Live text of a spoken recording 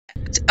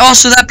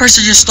Also, that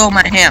person just stole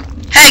my ham.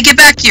 Hey, get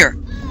back here!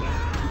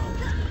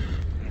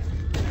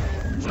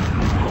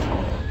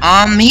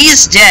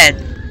 He's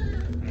dead.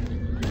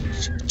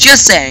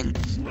 Just saying.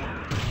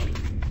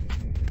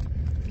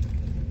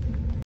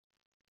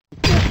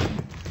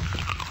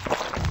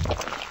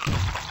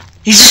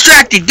 He's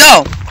distracted,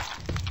 go!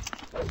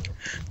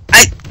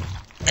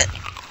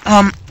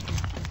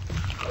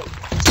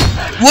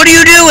 What are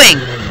you doing?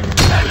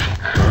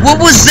 What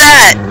was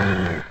that?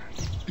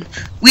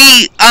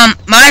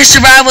 My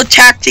survival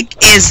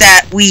tactic is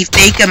that we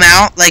fake them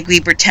out, like we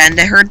pretend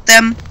to hurt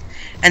them,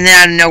 and then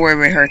out of nowhere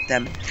we hurt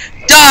them.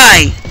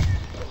 Die!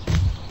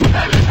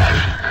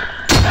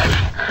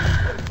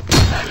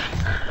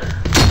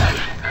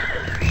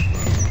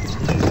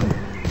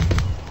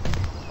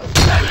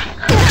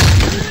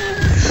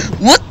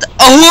 What the?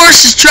 A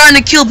horse is trying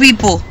to kill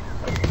people!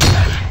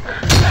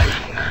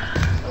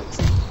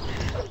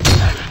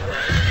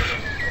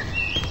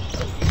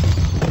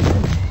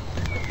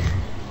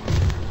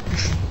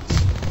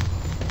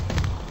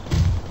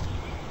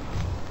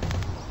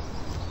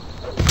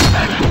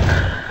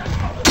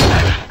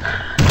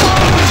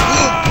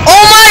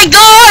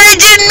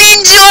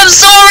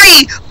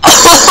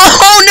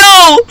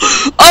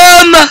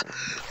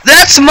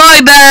 That's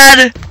my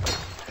bad.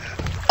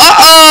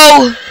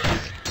 Uh-oh.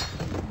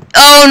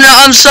 Oh no,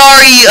 I'm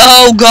sorry.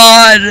 Oh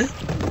god.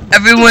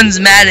 Everyone's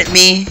mad at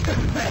me.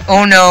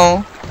 Oh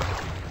no.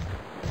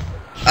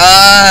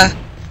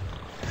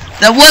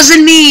 That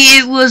wasn't me.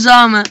 It was,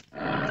 Nevada.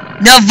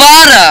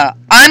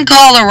 I'm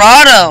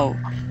Colorado.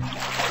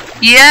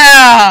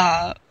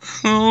 Yeah.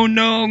 Oh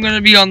no, I'm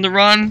gonna be on the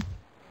run.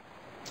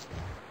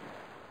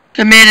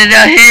 Committed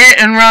a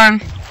hit and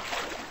run.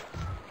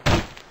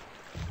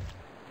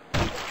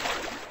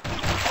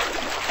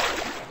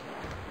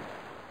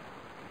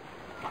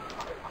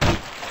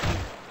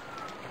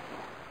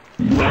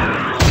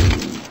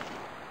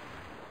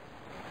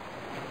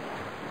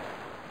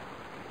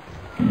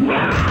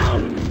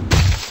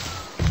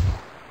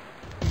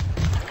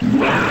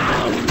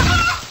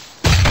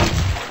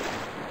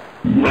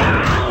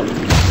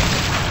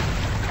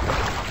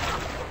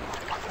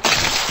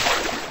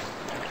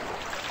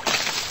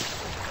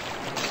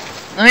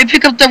 Let me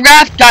pick up the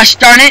raft, gosh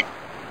darn it!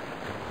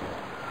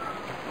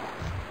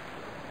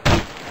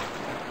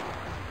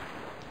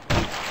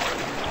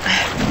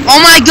 Oh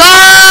my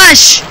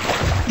gosh!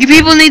 You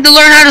people need to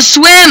learn how to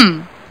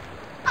swim!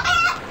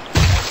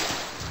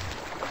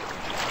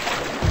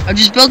 I'll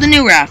just build a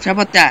new raft, how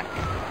about that?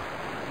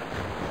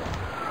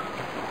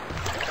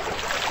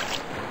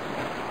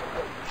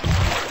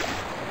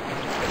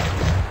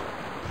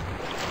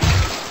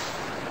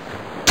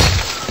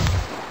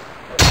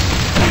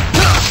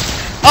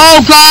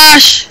 Oh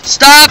gosh!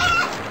 Stop!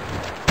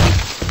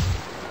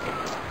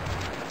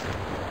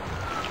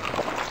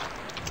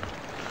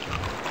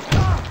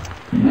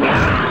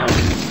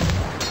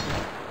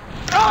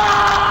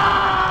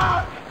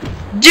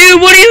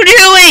 Dude, what are you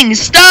doing?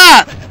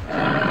 Stop!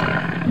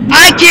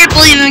 I can't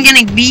believe I'm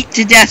getting beat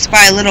to death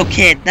by a little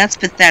kid. That's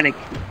pathetic.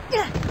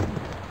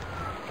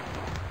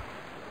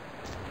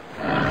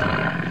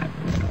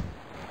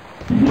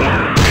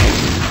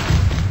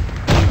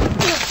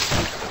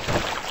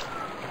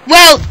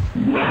 Well,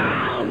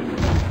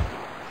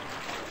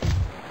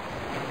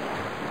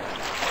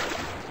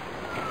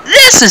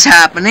 this is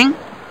happening.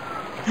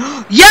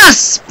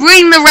 Yes!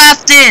 Bring the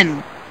raft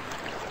in!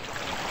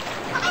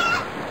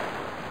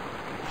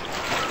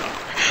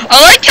 I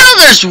like how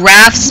there's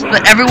rafts,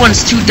 but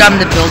everyone's too dumb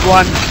to build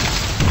one.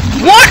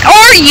 What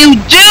are you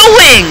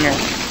doing?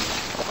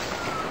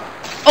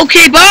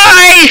 Okay,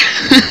 bye!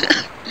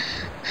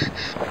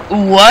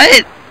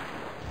 What?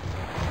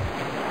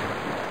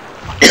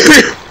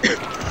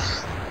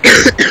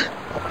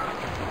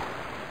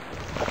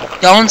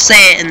 Don't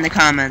say it in the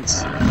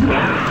comments.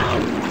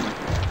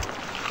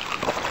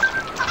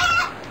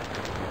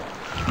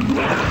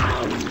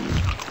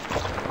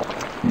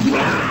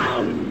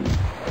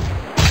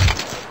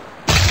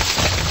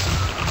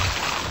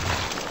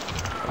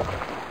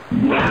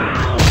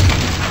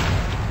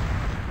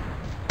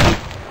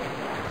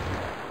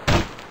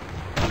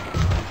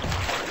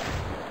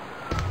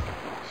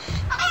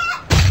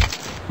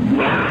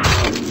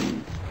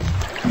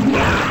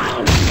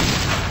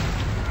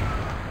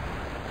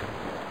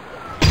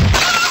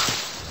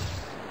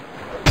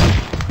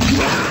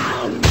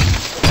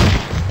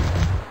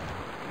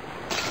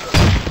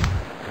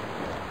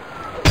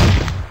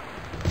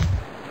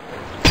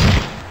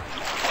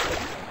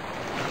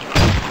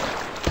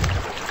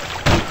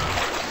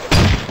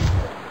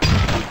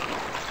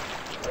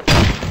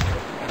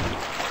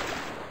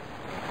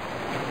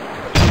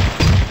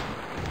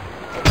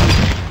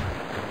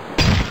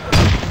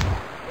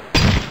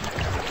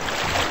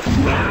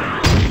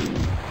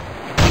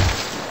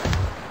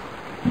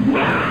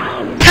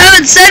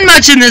 Haven't said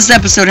much in this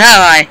episode,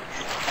 have I?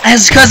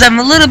 That's because I'm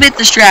a little bit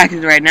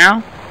distracted right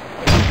now.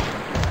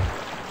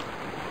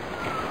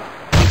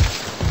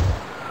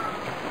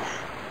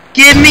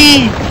 Give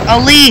me a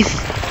leaf.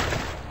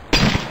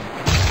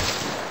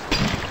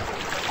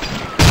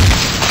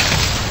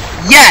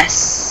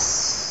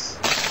 Yes!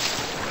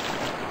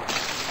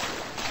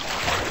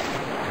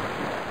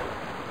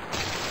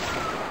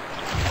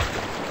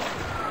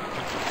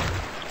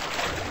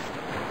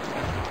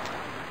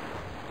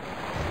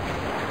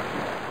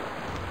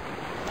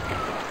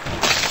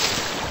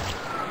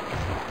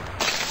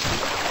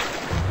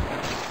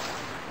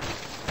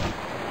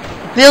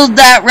 Build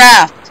that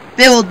raft!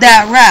 Build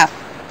that raft!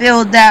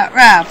 Build that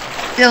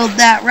raft! Build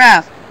that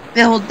raft!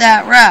 Build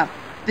that raft!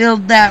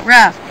 Build that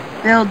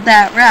raft! Build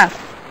that raft!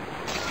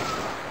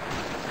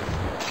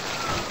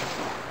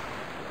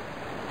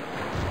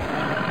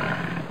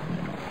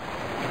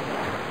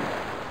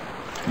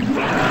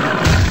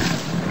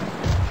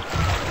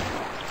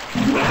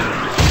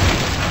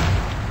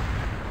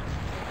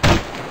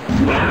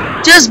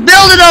 Just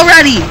build it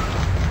already!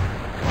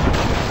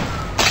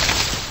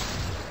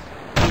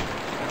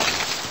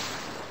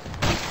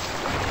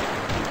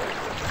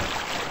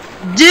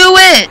 Do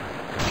it!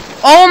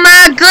 Oh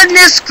my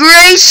goodness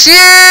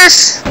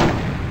gracious!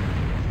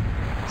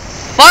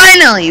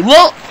 Finally!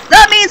 Well,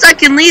 that means I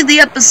can leave the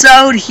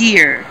episode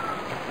here.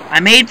 I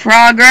made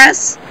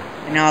progress,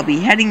 and I'll be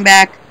heading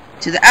back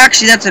to the...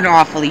 Actually, that's an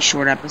awfully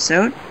short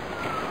episode.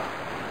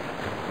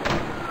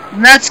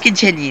 Let's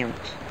continue.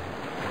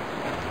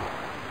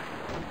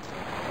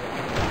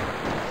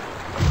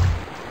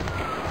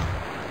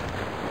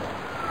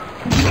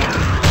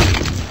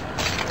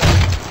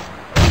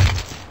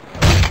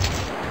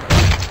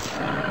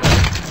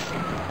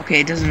 Okay,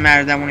 it doesn't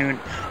matter, that won't even...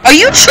 Are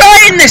you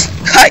trying to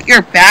cut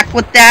your back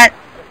with that?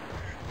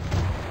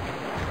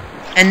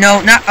 And no,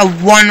 not a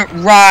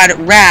one-rod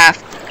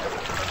raft.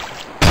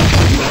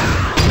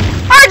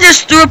 I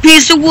just threw a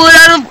piece of wood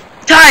out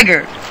of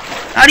Tiger.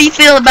 How do you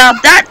feel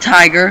about that,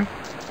 Tiger?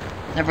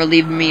 Never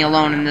leaving me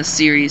alone in this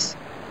series.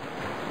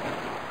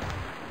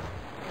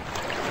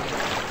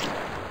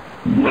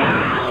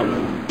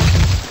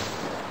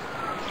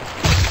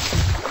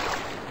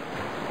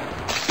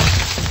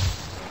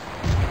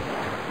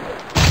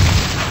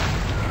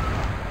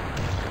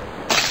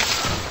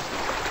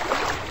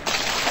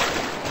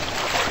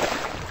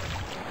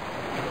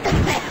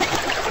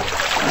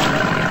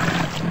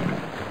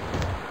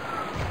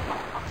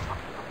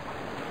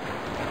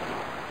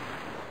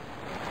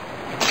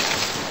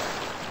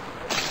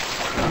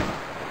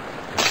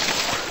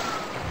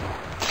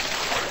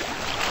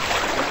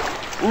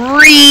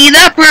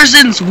 That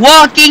person's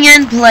walking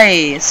in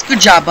place. Good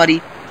job,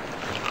 buddy.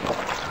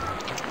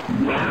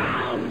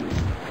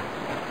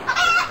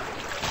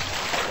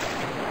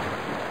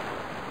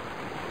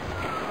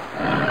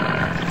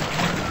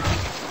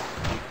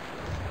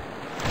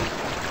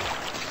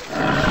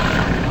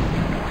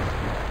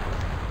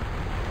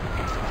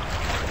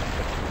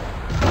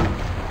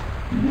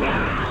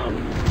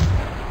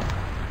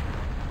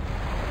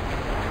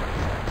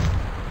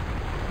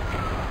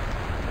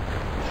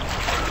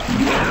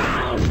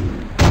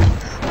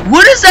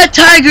 What is that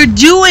tiger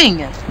doing?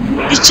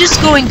 It's just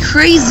going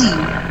crazy.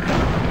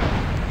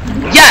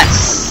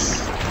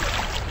 Yes!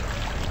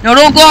 No,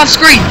 don't go off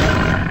screen.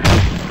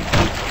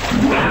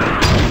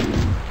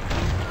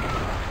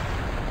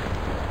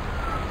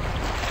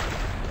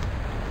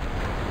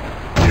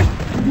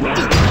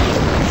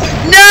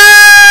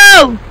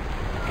 No!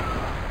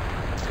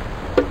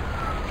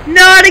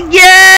 Not again!